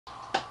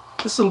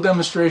This little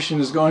demonstration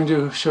is going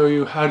to show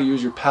you how to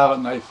use your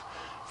palette knife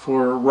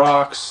for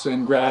rocks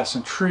and grass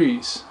and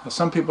trees.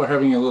 Some people are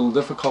having a little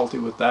difficulty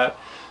with that,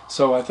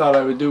 so I thought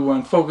I would do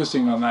one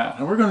focusing on that.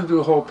 And we're going to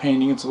do a whole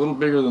painting. It's a little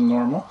bigger than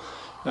normal,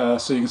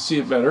 so you can see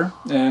it better.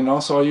 And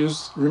also I'll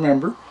use,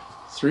 remember,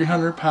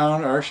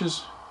 300-pound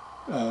Arches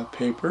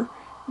paper.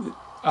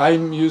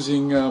 I'm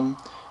using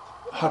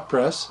hot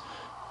press,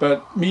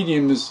 but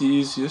medium is the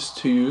easiest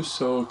to use,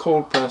 so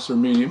cold press or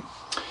medium.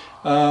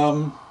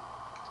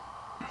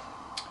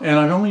 And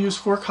I've only used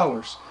 4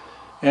 colors: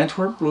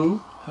 Antwerp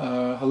blue,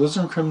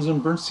 alizarin crimson,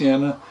 burnt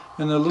sienna,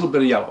 and a little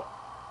bit of yellow.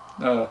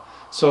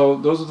 So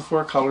those are the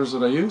 4 colors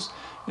that I use,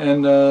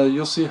 and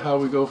you'll see how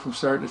we go from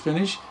start to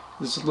finish.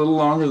 It's a little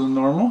longer than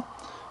normal,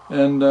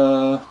 and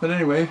but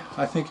anyway,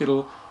 I think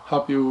it'll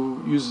help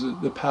you use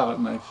the palette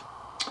knife.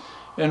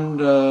 And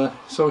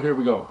so here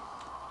we go.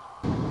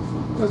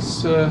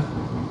 Let's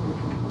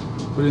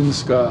put in the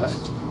sky.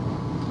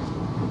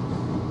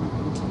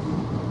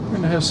 We're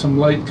going to have some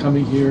light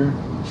coming here,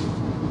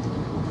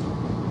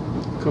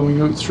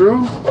 going out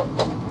through.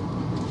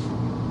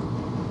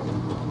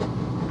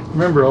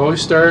 Remember,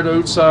 always start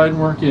outside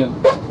and work in.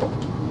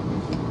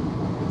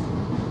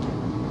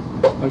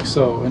 Like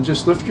so. And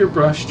just lift your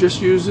brush,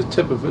 just use the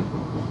tip of it.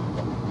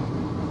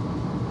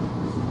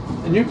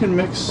 And you can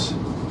mix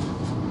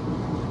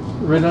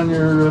right on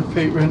your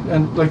paper,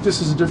 and like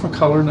this is a different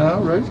color now,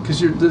 right?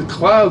 Because the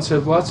clouds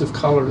have lots of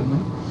color in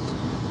them.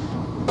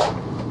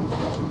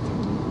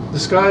 The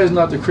sky is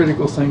not the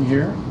critical thing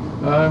here.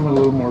 I'm a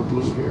little more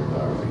blue here.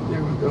 Alright,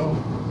 there we go.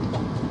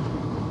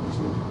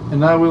 And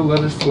now we'll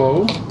let it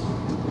flow.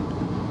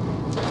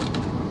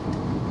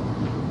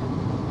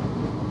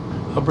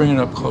 I'll bring it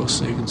up close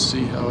so you can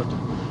see how it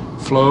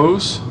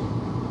flows.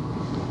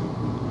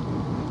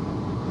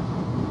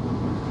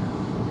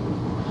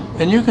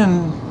 And you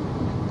can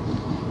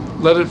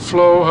let it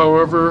flow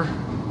however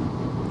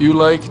you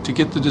like to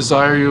get the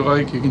desire you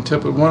like. You can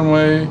tip it one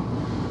way.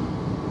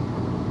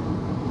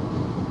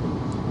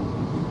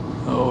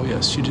 Oh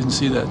yes, you didn't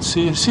see that.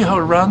 See how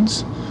it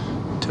runs?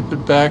 Tip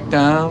it back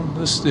down.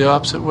 This is the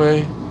opposite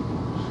way.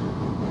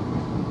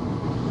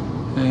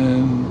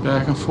 And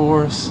back and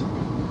forth.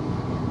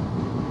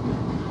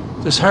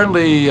 There's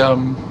hardly,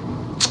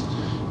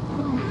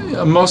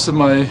 most of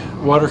my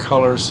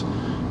watercolors,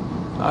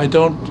 I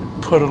don't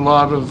put a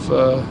lot of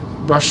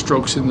brush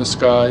strokes in the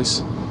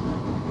skies.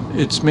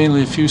 It's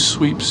mainly a few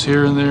sweeps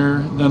here and there,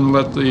 then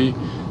let the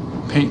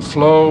paint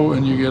flow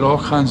and you get all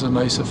kinds of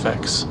nice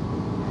effects.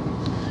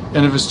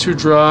 And if it's too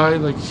dry,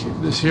 like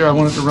this here, I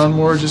want it to run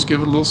more, just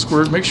give it a little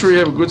squirt. Make sure you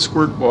have a good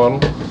squirt bottle.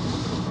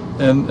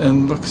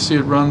 And look, see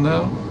it run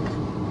now?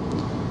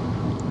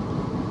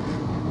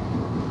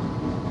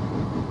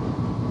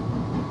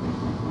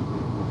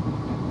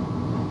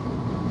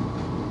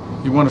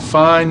 You want a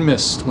fine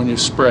mist when you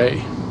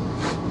spray.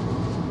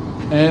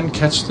 And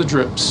catch the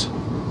drips.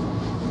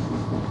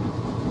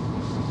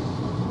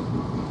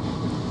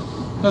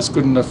 That's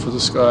good enough for the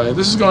sky.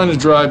 This is going to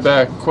dry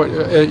back quite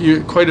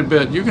a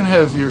bit. You can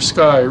have your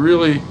sky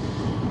really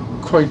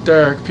quite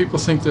dark. People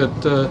think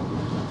that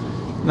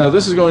now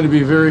this is going to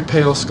be a very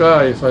pale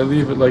sky if I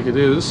leave it like it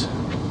is.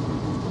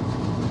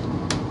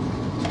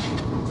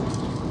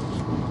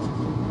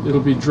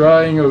 It'll be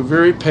drying out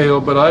very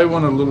pale, but I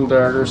want it a little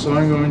darker, so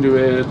I'm going to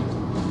add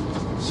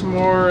some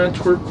more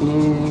Antwerp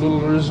blue, a little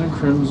alizarin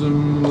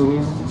crimson,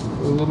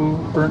 a little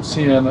burnt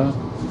sienna,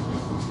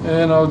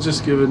 and I'll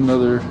just give it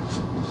another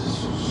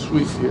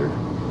sweep here,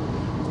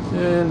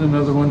 and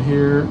another one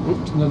here.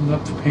 Oops, not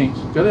enough paint.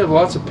 Got to have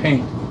lots of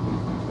paint.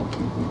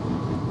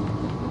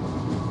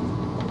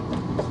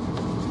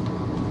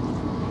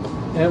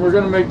 And we're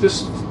going to make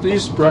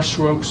these brush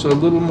strokes a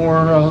little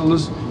more, a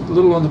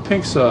little on the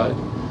pink side.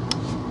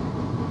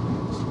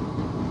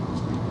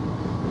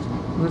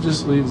 We'll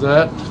just leave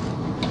that.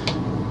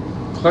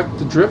 Collect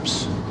the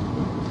drips.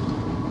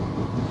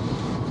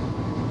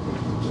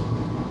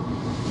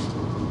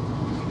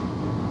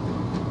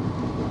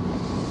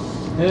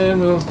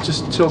 And we'll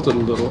just tilt it a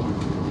little.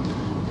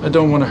 I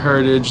don't want a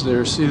hard edge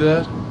there, see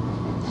that?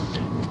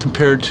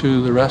 Compared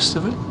to the rest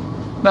of it.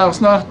 Now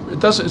it's not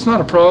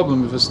a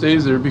problem if it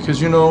stays there,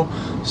 because you know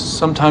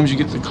sometimes you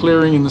get the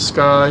clearing in the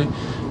sky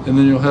and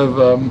then you'll have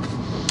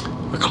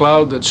a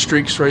cloud that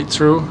streaks right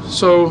through.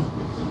 So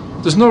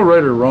there's no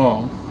right or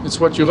wrong.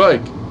 It's what you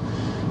like.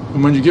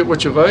 And when you get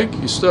what you like,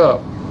 you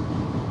stop.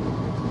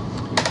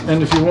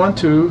 And if you want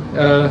to,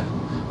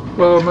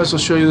 well, I might as well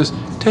show you this.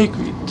 Take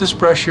this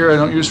brush here, I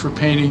don't use for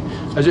painting.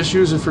 I just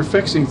use it for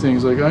fixing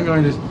things. Like I'm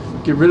going to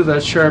get rid of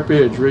that sharp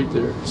edge right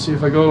there. See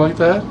if I go like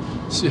that?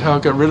 See how I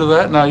got rid of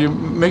that? Now you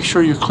make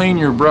sure you clean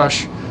your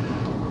brush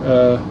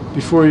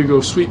before you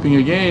go sweeping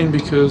again,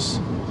 because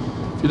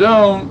if you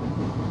don't,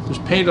 there's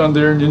paint on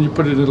there and then you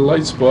put it in a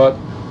light spot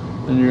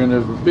and you're going to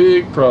have a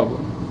big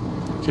problem.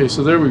 Okay,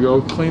 so there we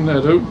go. Clean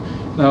that out.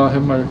 Now I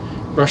have my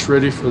brush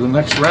ready for the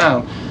next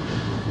round.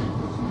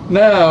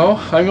 Now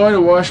I'm going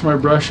to wash my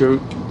brush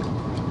out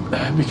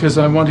because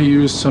I want to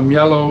use some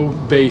yellow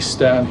base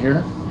down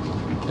here.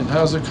 And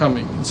how's it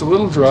coming? It's a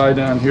little dry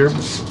down here,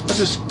 but I'll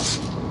just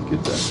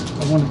get that.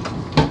 I want to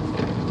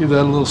give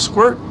that a little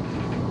squirt.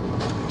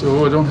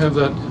 Oh, I don't have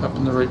that up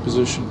in the right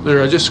position.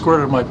 There, I just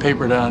squirted my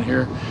paper down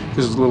here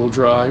because it's a little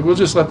dry. We'll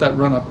just let that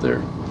run up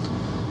there.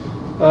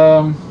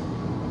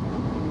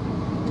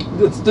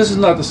 This is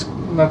not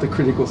the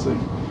critical thing.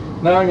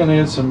 Now I'm going to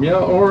add some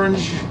yellow,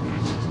 orange,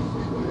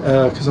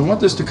 because I want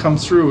this to come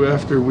through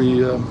after we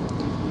do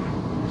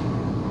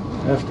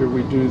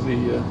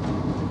the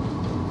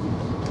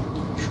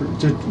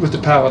with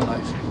the palette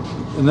knife.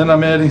 And then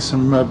I'm adding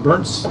some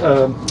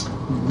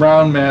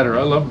brown matter.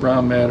 I love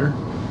brown matter.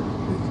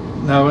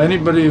 Now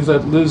anybody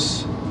that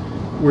lives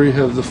where you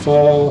have the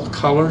fall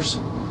colors,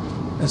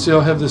 and see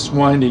I'll have this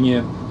winding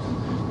in.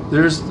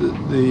 There's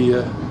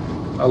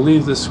I'll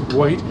leave this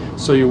white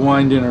so you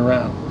wind in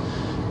around.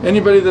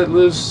 Anybody that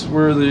lives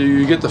where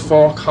you get the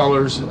fall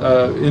colors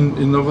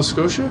in Nova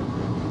Scotia,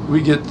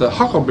 we get the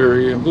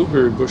huckleberry and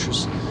blueberry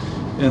bushes,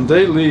 and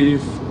they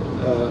leave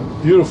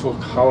beautiful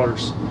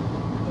colors.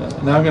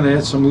 Now I'm going to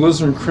add some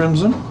alizarin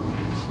crimson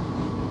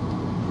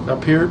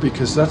up here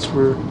because that's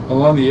where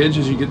along the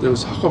edges you get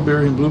those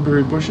huckleberry and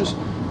blueberry bushes.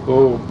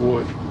 Oh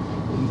boy,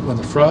 when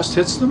the frost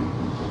hits them.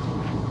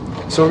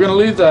 So we're going to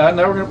leave that.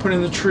 Now we're going to put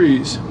in the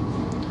trees.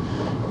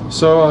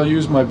 So I'll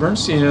use my burnt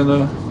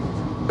sienna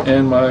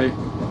and my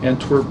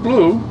Antwerp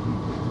blue.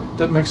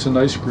 That makes a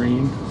nice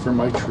green for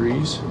my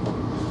trees.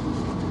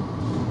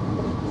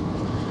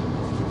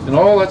 And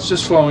all that's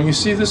just flowing. You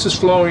see this is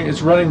flowing,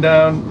 it's running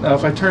down. Now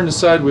if I turn it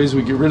sideways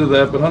we get rid of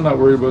that, but I'm not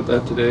worried about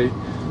that today.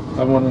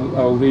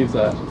 I'll leave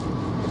that.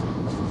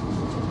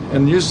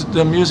 And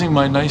I'm using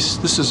my nice,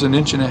 this is an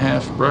 1.5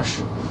 inch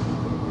brush.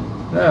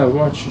 Now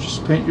watch, you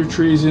just paint your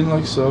trees in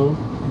like so.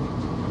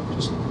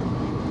 Just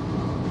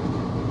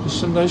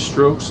some nice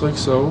strokes like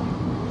so.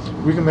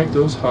 We can make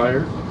those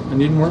higher. I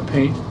need more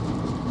paint.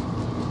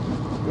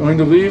 Going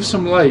to leave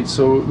some light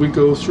so we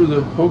go through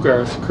the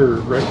Hogarth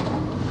curve, right?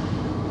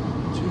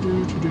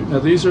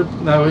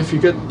 Now if you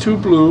get too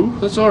blue,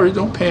 that's alright,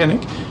 don't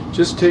panic.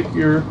 Just take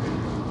your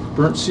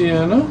burnt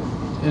sienna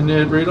and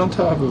add right on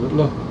top of it.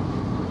 Look.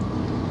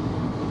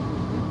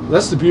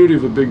 That's the beauty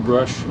of a big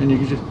brush. And you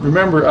can just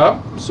remember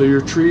up, so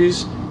your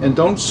trees, and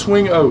don't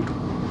swing out.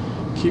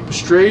 Keep it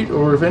straight,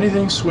 or if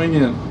anything, swing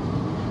in.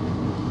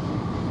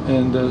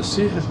 And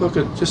see, look,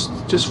 it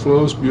just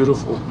flows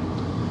beautiful.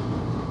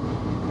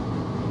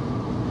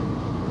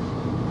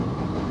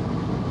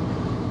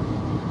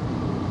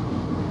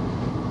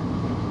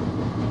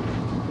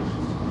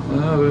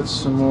 Now that's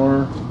some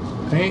more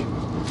paint.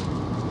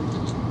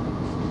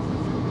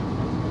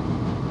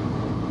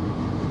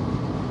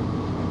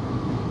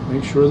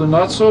 Make sure they're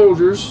not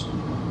soldiers.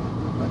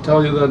 I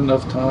tell you that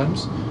enough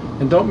times.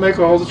 And don't make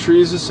all the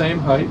trees the same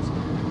height.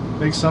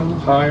 Make some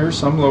higher,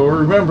 some lower.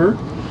 Remember,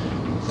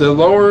 the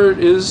lower it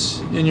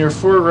is in your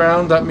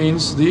foreground, that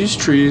means these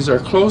trees are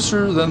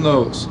closer than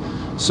those.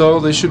 So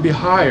they should be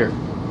higher.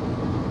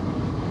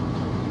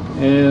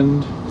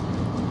 And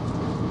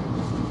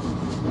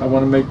I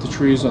want to make the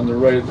trees on the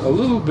right a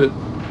little bit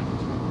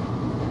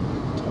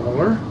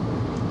taller.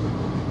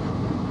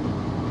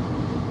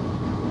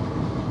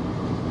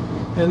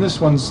 And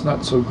this one's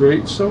not so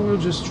great, so we'll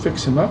just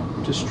fix him up,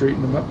 just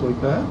straighten him up like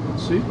that.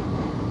 See?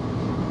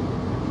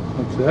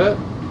 Like that.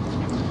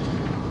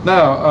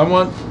 Now, I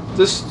want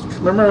this,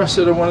 remember I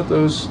said I wanted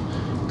those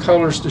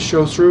colors to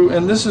show through,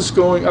 and this is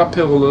going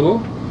uphill a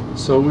little,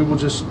 so we will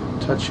just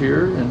touch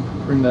here and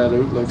bring that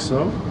out like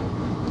so.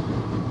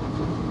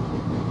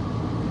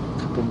 A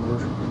couple more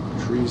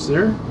trees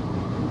there.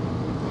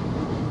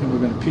 And we're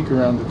going to peek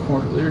around the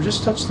corner there.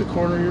 Just touch the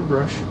corner of your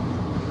brush.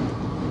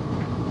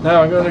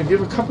 Now I'm going to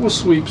give a couple of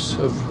sweeps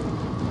of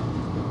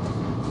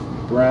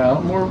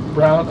brown, more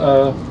brown,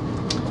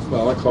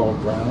 well I call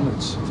it brown,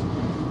 it's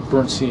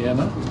burnt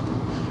sienna,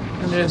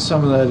 and add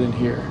some of that in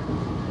here.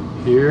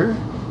 Here.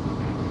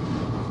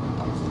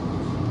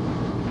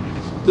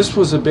 This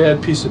was a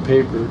bad piece of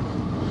paper,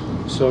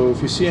 so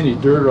if you see any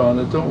dirt on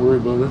it, don't worry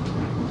about it.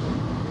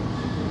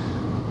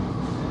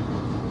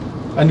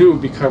 I knew it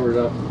would be covered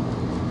up.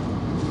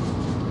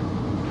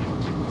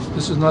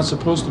 This is not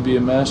supposed to be a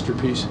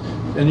masterpiece.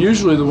 And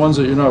usually the ones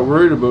that you're not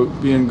worried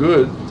about being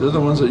good, they're the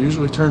ones that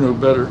usually turn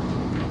out better.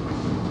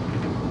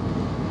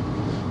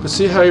 But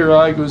see how your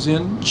eye goes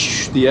in?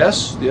 The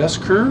S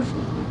curve?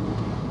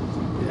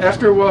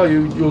 After a while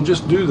you'll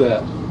just do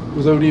that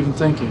without even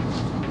thinking.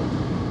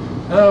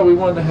 Now we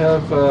want to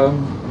have,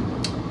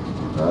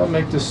 I'll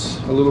make this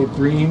a little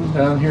green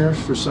down here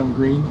for some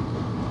green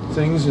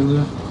things in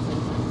the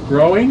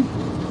growing.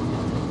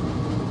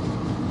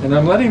 And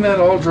I'm letting that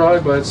all dry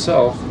by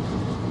itself.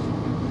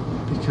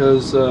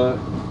 Because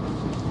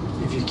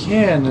if you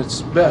can,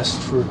 it's best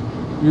for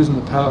using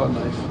the palette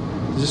knife.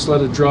 Just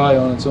let it dry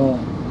on its own.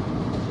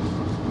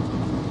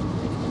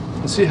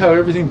 And see how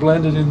everything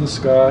blended in the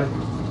sky?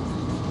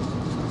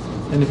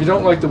 And if you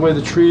don't like the way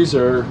the trees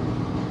are,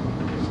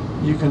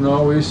 you can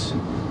always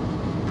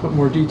put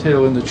more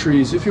detail in the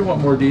trees. If you want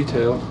more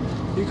detail,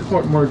 you can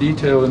put more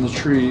detail in the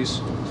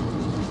trees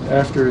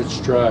after it's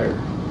drier.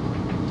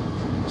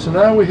 So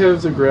now we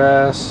have the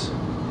grass,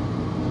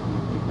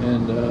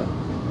 and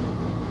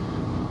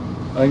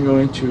I'm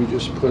going to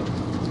just put a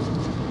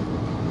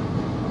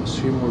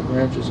few more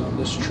branches on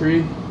this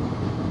tree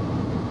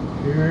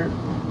here.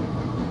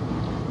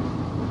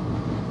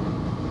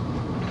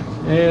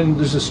 And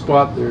there's a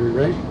spot there,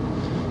 right?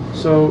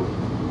 So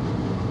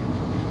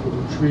put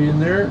a tree in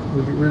there,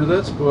 we'll get rid of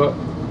that spot.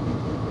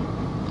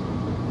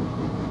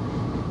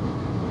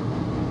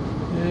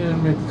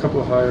 And make a couple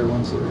of higher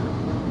ones there.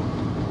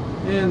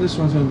 And this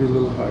one's going to be a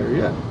little higher,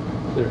 yeah,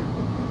 there.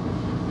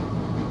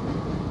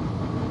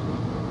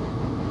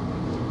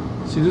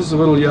 See, this is a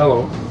little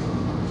yellow,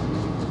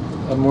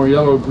 a more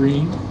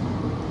yellow-green.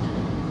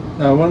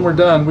 Now when we're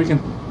done, we can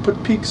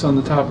put peaks on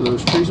the top of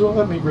those trees. Well,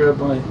 let me grab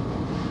my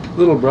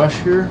little brush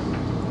here.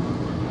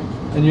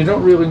 And you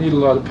don't really need a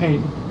lot of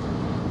paint.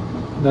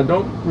 Now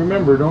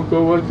remember, don't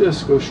go like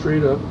this, go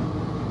straight up.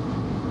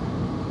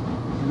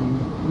 And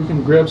we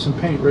can grab some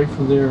paint right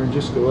from there and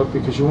just go up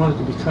because you want it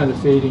to be kind of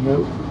fading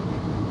out.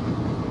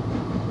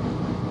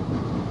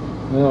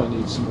 Now it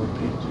needs some more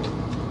paint.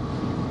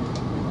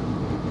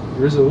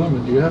 There is a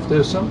limit. You have to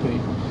have some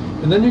paint.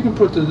 And then you can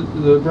put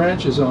the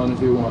branches on if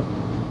you want.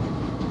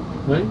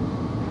 Right?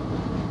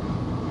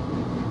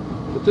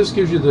 But this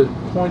gives you the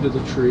point of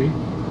the tree.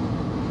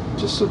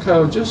 Just look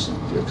how, just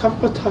a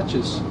couple of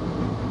touches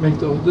make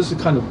this is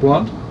kind of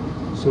blunt,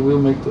 so we'll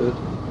make that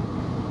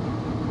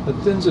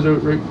thins it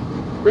out right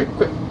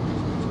quick.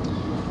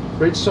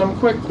 Right, some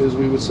quick, as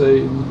we would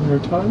say in our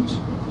times.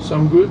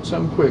 Some good,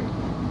 some quick.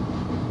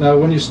 Now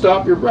when you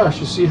stop your brush,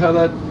 you see how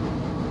that,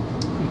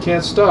 you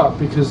can't stop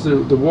because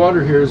the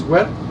water here is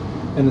wet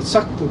and it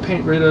sucked the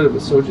paint right out of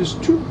it. So just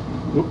choop,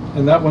 whoop,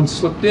 and that one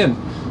slipped in.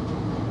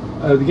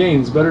 Again,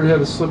 it's better to have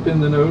it slip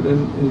in than out,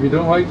 and if you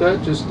don't like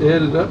that, just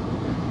add it up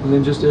and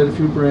then just add a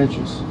few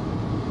branches.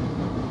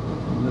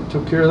 And that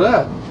took care of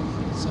that.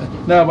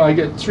 Now I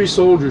get 3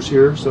 soldiers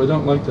here, so I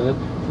don't like that.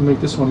 I'll make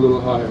this one a little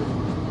higher.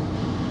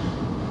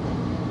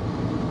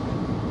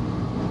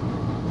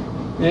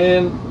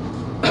 And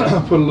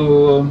put a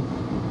little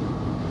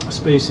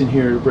space in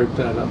here to break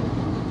that up.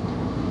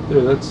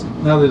 There, that's,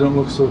 now they don't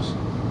look so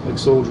like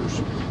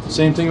soldiers.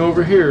 Same thing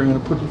over here. I'm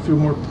going to put a few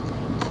more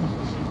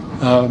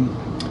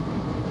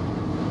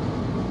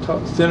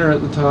thinner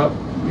at the top.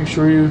 Make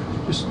sure you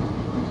just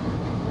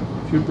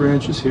a few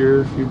branches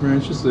here, a few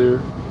branches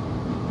there.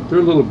 They're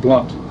a little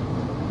blunt.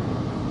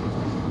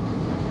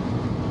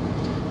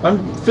 I'm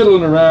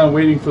fiddling around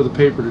waiting for the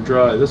paper to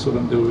dry. That's what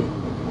I'm doing.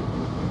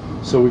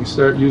 So we can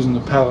start using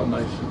the palette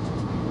knife.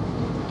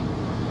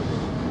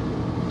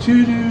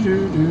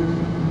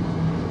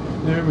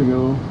 There we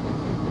go.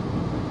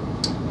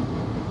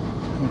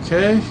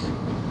 Okay.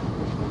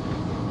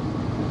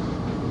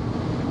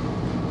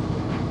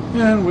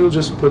 And we'll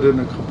just put in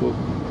a couple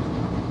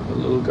of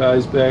little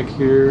guys back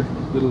here,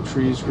 little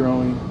trees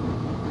growing.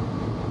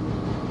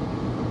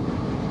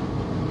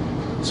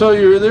 So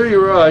there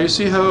you are. You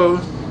see how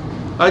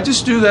I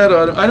just do that,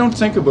 I don't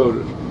think about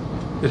it.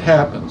 It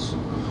happens.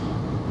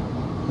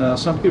 Now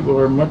some people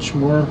are much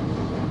more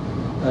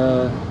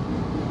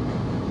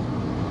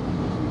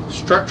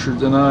structured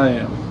than I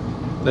am.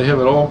 They have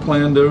it all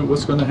planned out,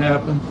 what's going to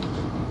happen.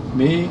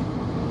 Me,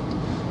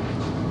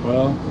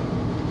 well,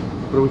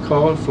 what do we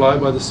call it? Fly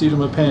by the seat of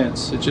my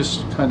pants. It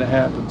just kind of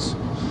happens.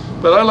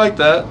 But I like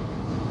that.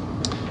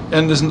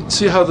 And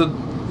see how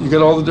you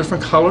get all the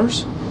different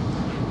colors?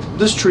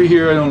 This tree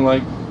here I don't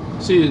like.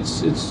 See,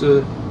 it's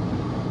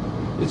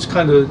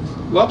kind of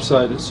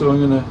lopsided, so I'm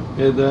going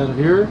to add that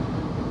here,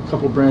 a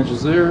couple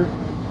branches there,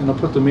 and I'll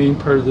put the main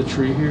part of the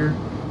tree here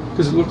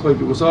because it looked like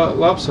it was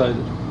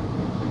lopsided.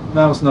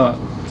 Now it's not.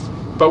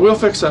 But we'll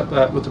fix up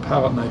that with the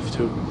palette knife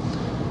too.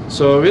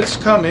 So it's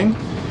coming.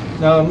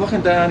 Now I'm looking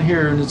down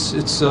here and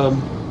it's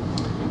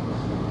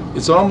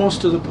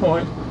almost to the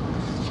point.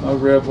 I'll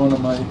grab one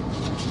of my,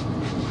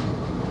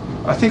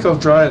 I think I'll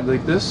dry it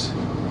like this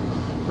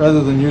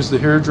rather than use the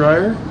hair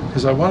dryer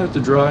because I want it to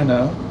dry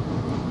now.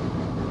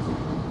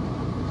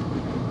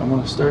 I'm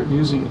going to start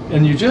using it.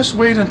 And you just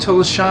wait until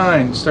the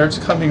shine starts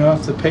coming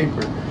off the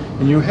paper.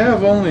 And you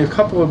have only a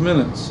couple of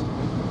minutes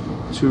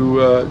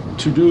to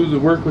do the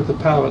work with the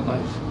palette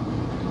knife.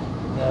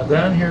 Now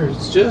down here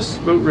it's just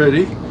about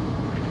ready.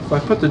 If I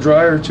put the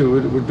dryer to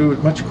it, it would do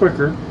it much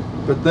quicker.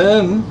 But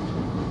then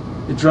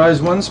it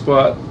dries one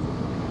spot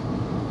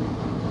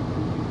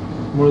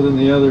more than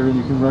the other and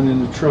you can run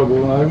into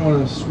trouble. And I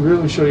want to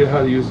really show you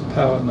how to use the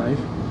palette knife.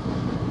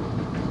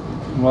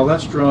 And while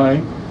that's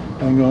drying,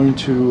 I'm going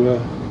to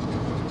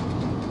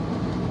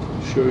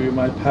show you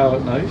my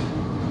palette knife.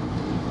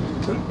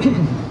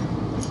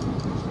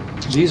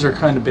 These are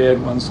kind of bad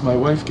ones. My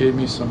wife gave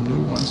me some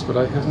new ones, but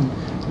I haven't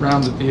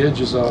rounded the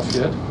edges off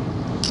yet.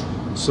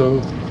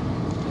 So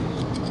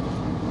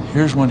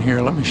here's one here.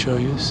 Let me show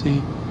you.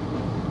 See?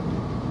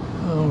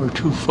 Oh, we're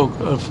too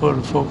photo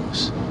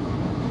focus.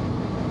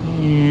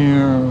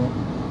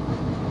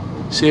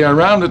 See, I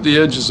rounded the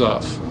edges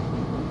off.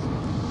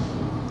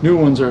 New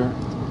ones are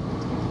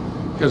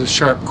got a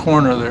sharp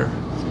corner there,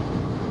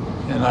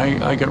 and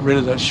I got rid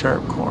of that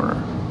sharp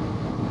corner.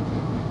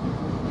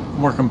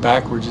 I'm working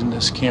backwards in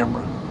this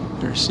camera.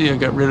 There, see, I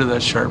got rid of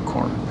that sharp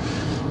corner.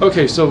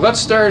 Okay, so let's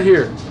start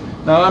here.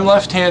 Now I'm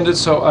left-handed,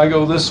 so I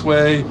go this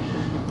way,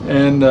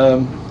 and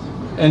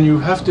you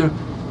have to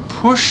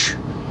push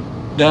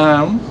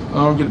down.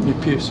 Oh, I'll get me a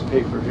piece of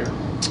paper here.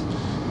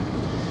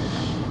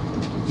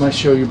 Might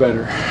show you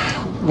better.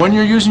 When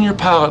you're using your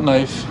palette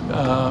knife,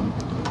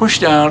 push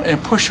down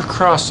and push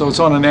across, so it's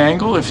on an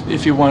angle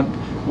if you want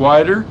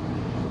wider,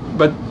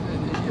 but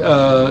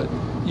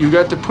you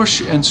got to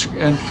push and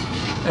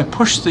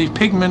push the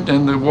pigment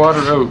and the water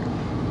out,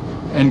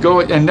 and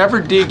go and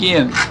never dig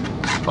in.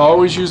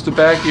 Always use the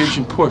back edge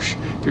and push.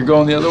 If you're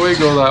going the other way,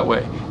 go that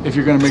way. If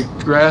you're going to make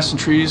grass and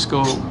trees,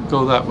 go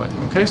that way.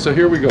 Okay, so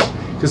here we go.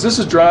 Because this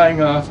is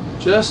drying off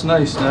just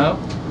nice now.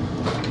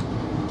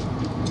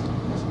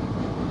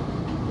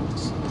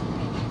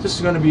 This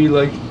is going to be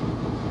like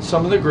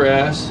some of the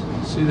grass.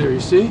 See there, you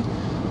see?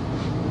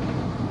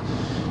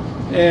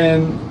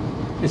 And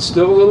it's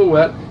still a little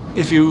wet.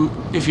 If you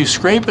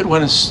scrape it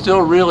when it's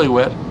still really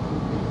wet,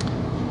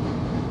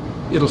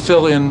 it'll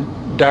fill in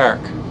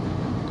dark.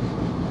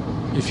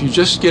 If you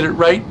just get it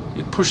right,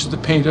 it pushes the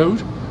paint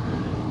out,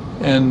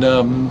 and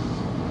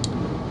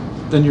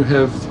then you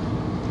have,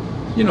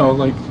 you know,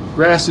 like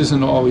grass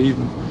isn't all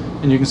even,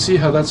 and you can see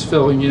how that's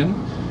filling in,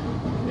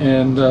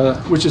 and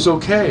which is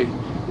okay,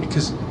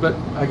 but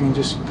I can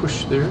just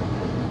push there.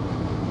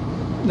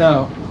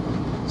 Now,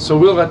 so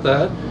we'll let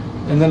that,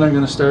 and then I'm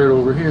going to start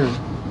over here.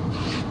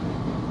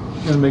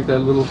 I'm going to make that a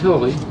little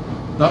hilly,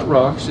 not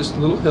rocks, just a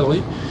little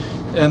hilly,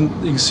 and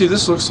you can see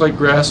this looks like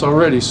grass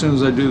already as soon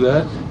as I do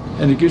that.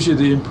 And it gives you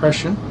the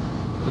impression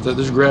that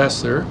there's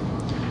grass there.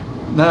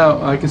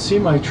 Now I can see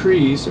my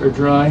trees are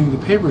drying. The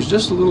paper's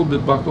just a little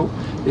bit buckled.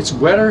 It's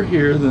wetter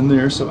here than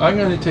there, so I'm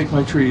going to take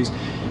my trees.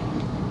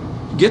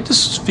 Get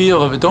this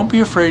feel of it. Don't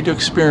be afraid to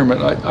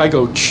experiment. I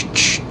go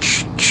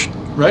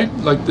right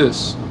like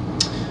this.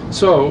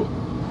 So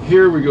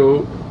here we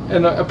go,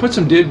 and I put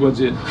some dead ones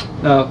in.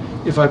 Now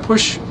if I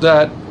push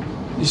that,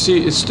 you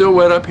see it's still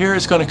wet up here.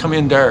 It's going to come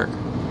in dark,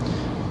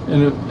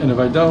 and if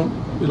I don't,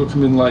 it'll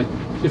come in light,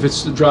 if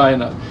it's dry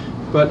enough.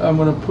 But I'm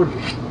going to put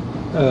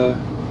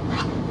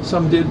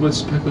some deadwood,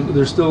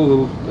 they're still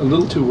a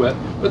little too wet,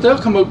 but they'll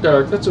come out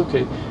dark. That's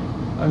okay.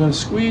 I'm going to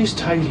squeeze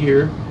tight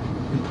here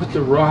and put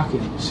the rock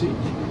in. See,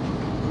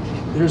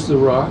 there's the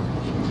rock.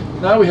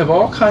 Now we have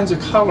all kinds of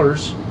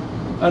colors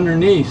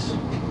underneath,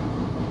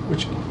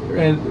 which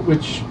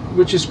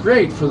is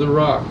great for the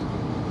rock,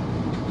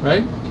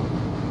 right?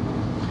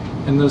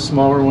 And the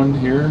smaller one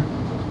here,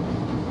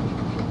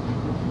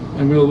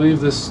 and we'll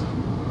leave this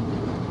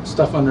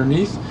stuff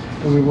underneath,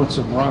 and we want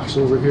some rocks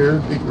over here,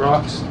 big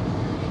rocks.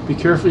 Be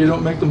careful you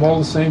don't make them all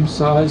the same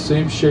size,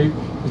 same shape.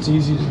 It's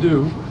easy to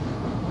do,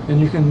 and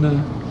you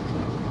can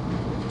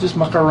just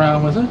muck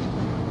around with it.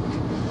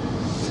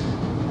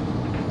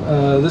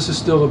 This is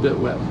still a bit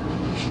wet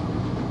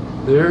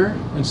there,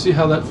 and see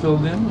how that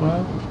filled in?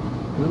 Well,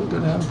 we're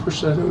going to have to push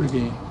that out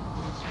again.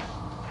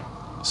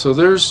 So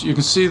there's, you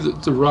can see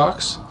the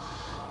rocks,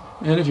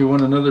 and if you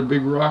want another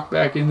big rock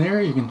back in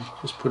there, you can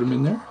just put them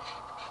in there.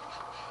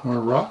 More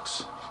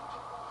rocks.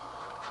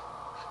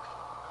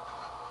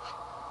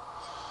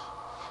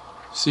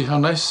 See how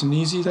nice and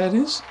easy that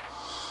is?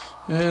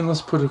 And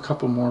let's put a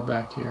couple more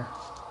back here.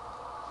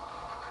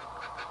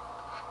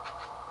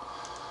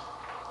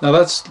 Now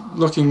that's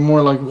looking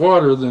more like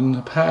water than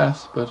a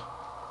path, but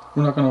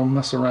we're not going to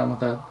mess around with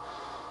that.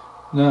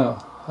 Now,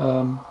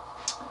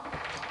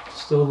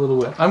 still a little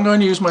wet. I'm going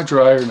to use my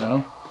dryer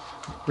now,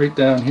 right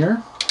down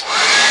here.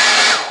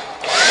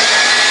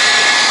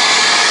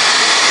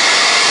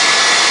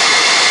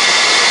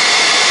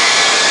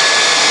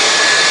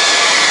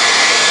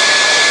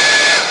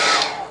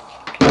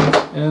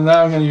 And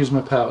now I'm going to use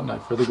my palette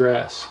knife for the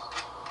grass.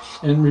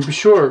 And be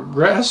sure,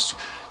 grass,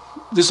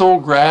 this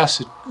old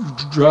grass, it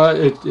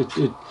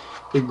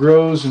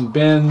grows and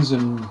bends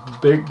and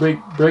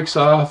breaks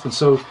off, and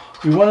so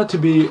you want it to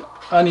be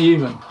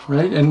uneven,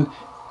 right? And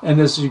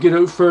as you get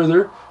out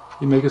further,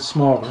 you make it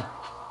smaller,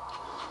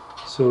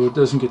 so it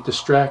doesn't get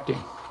distracting.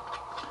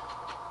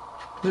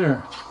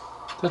 There,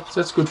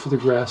 that's good for the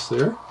grass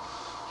there.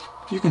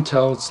 You can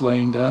tell it's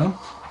laying down.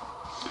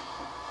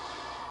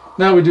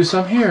 Now we do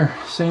some here,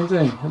 same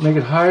thing. Make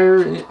it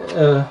higher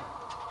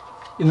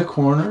in the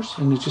corners,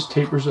 and it just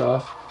tapers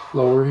off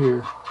lower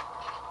here.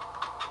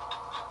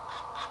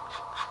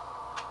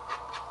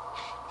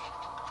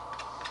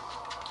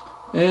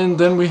 And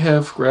then we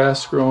have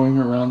grass growing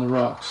around the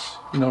rocks,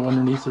 you know,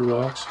 underneath the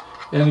rocks.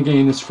 And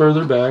again, it's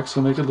further back,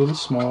 so make it a little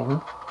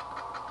smaller.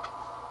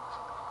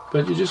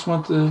 But you just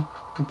want the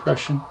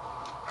impression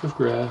of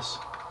grass.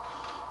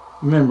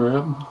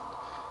 Remember,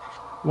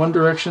 one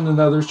direction,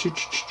 another,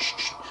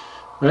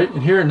 right?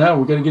 And here now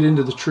we're going to get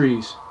into the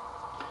trees.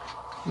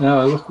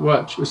 Now look,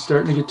 watch, it's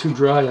starting to get too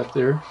dry up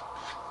there.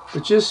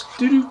 But just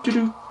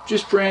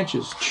just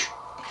branches.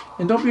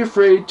 And don't be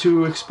afraid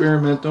to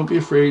experiment. Don't be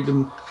afraid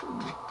of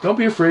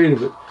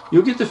it.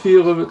 You'll get the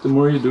feel of it the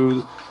more you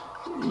do.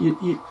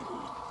 You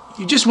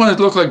just want it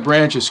to look like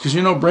branches, because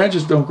you know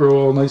branches don't grow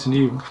all nice and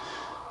even.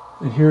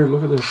 And here,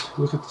 look at this.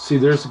 See,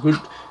 there's a good,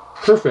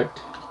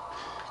 perfect.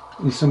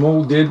 And some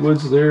old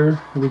deadwoods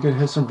there. We could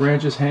have some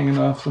branches hanging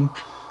off them,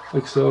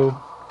 like so.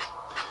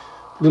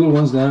 Little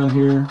ones down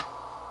here,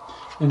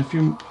 and a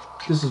few.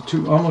 This is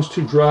almost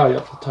too dry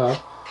up the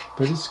top,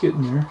 but it's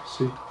getting there.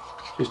 See,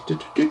 just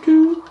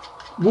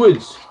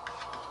woods.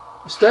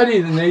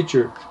 Study the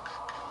nature.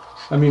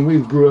 I mean, we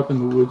grew up in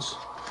the woods.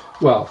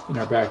 Well, in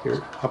our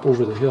backyard, up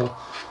over the hill.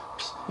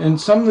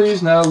 And some of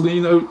these now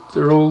lean out.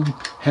 They're old,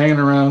 hanging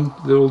around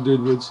the old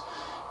deadwoods,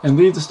 and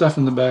leave the stuff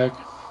in the back.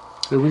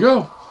 There we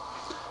go.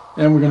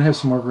 And we're gonna have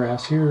some more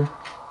grass here.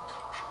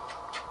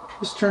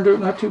 This turned out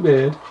not too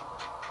bad.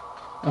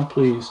 I'm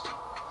pleased.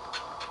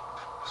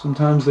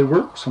 Sometimes they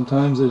work,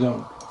 sometimes they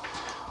don't.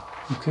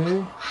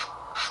 Okay.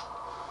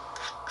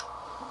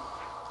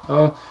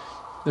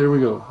 There we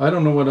go. I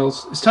don't know what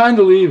else. It's time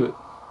to leave it.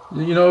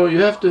 You know, you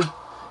have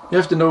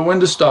to know when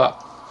to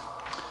stop.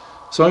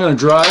 So I'm going to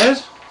dry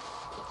it,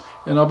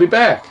 and I'll be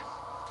back.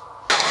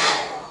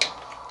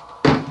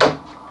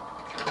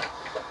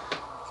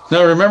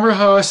 Now remember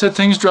how I said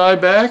things dry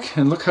back,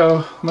 and look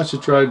how much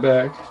it dried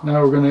back.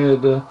 Now we're going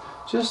to add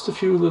just a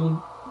few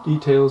little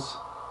details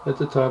at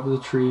the top of the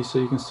tree so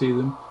you can see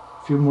them.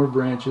 A few more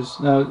branches.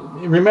 Now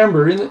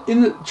remember,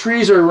 in the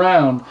trees are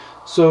round,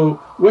 so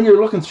when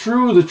you're looking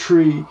through the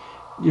tree,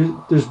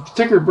 there's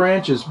thicker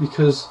branches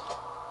because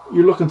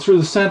you're looking through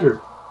the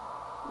center,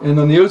 and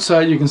on the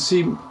outside you can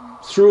see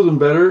through them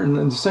better, and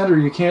in the center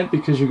you can't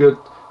because you got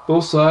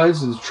both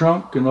sides and the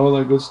trunk and all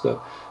that good stuff.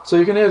 So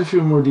you can add a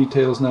few more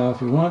details now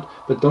if you want,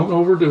 but don't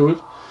overdo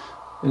it.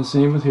 And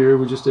same with here,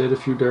 we just add a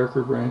few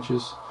darker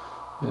branches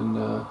and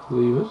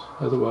leave it,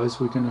 otherwise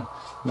we can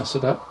mess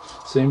it up.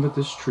 Same with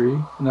this tree.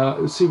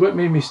 Now see, what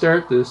made me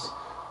start this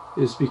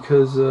is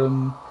because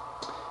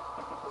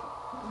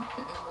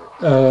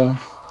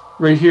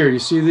right here, you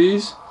see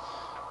these?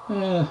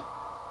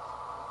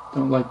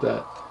 Don't like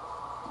that.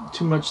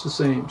 Too much the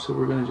same, so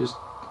we're going to just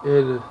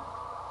add a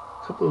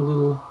couple of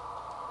little,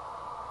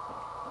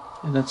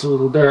 and that's a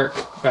little dark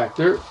back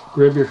there.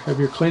 Have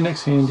your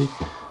Kleenex handy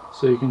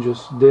so you can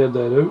just dab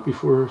that out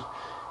before it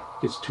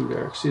gets too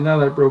dark. See, now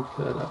that broke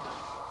that up.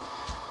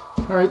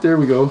 Alright, there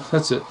we go.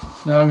 That's it.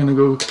 Now I'm going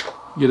to go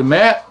get a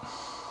mat,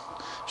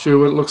 show you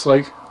what it looks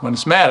like when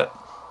it's matted.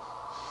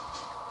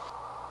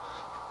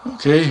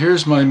 Okay,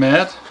 here's my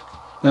mat.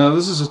 Now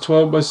this is a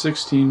 12 by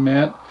 16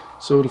 mat,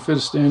 so it'll fit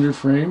a standard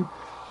frame.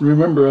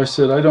 Remember, I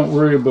said I don't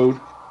worry about,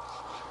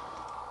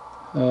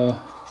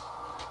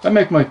 I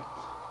make my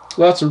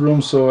lots of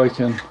room so I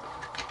can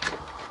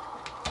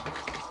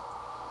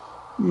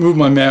move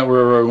my mat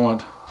wherever I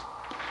want.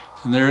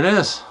 And there it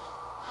is.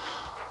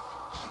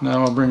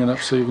 Now I'll bring it up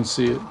so you can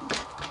see it.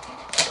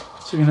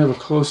 So you can have a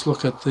close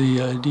look at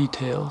the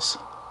details.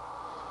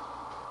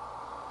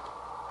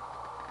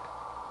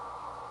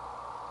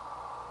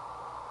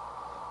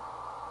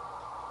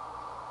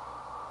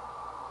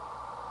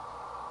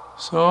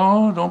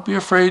 So don't be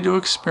afraid to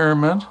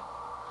experiment,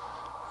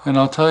 and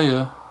I'll tell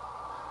you,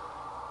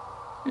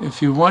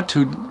 if you want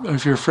to,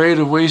 if you're afraid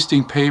of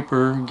wasting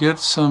paper, get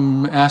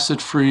some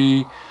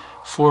acid-free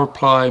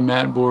 4-ply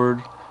mat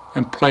board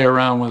and play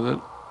around with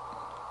it.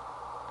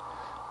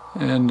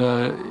 And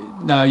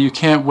now you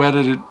can't wet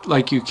it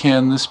like you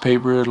can this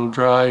paper, it'll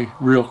dry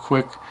real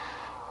quick,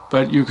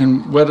 but you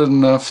can wet it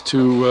enough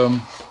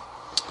to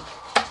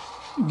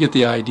get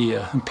the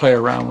idea and play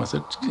around with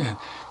it.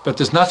 But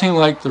there's nothing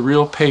like the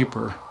real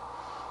paper,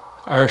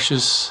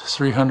 Arches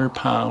 300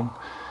 pound,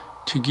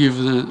 to give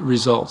the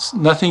results.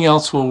 Nothing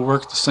else will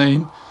work the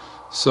same.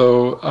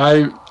 So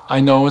I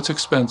know it's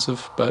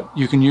expensive, but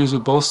you can use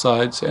it both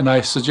sides, and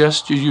I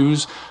suggest you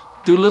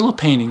do little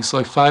paintings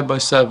like 5 by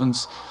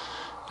 7s,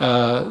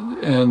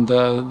 and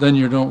then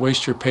you don't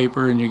waste your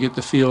paper and you get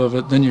the feel of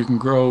it. Then you can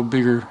grow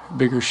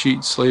bigger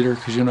sheets later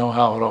because you know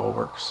how it all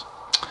works.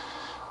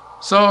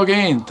 So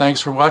again, thanks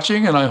for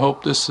watching, and I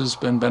hope this has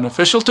been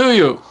beneficial to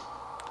you.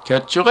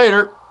 Catch you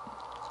later.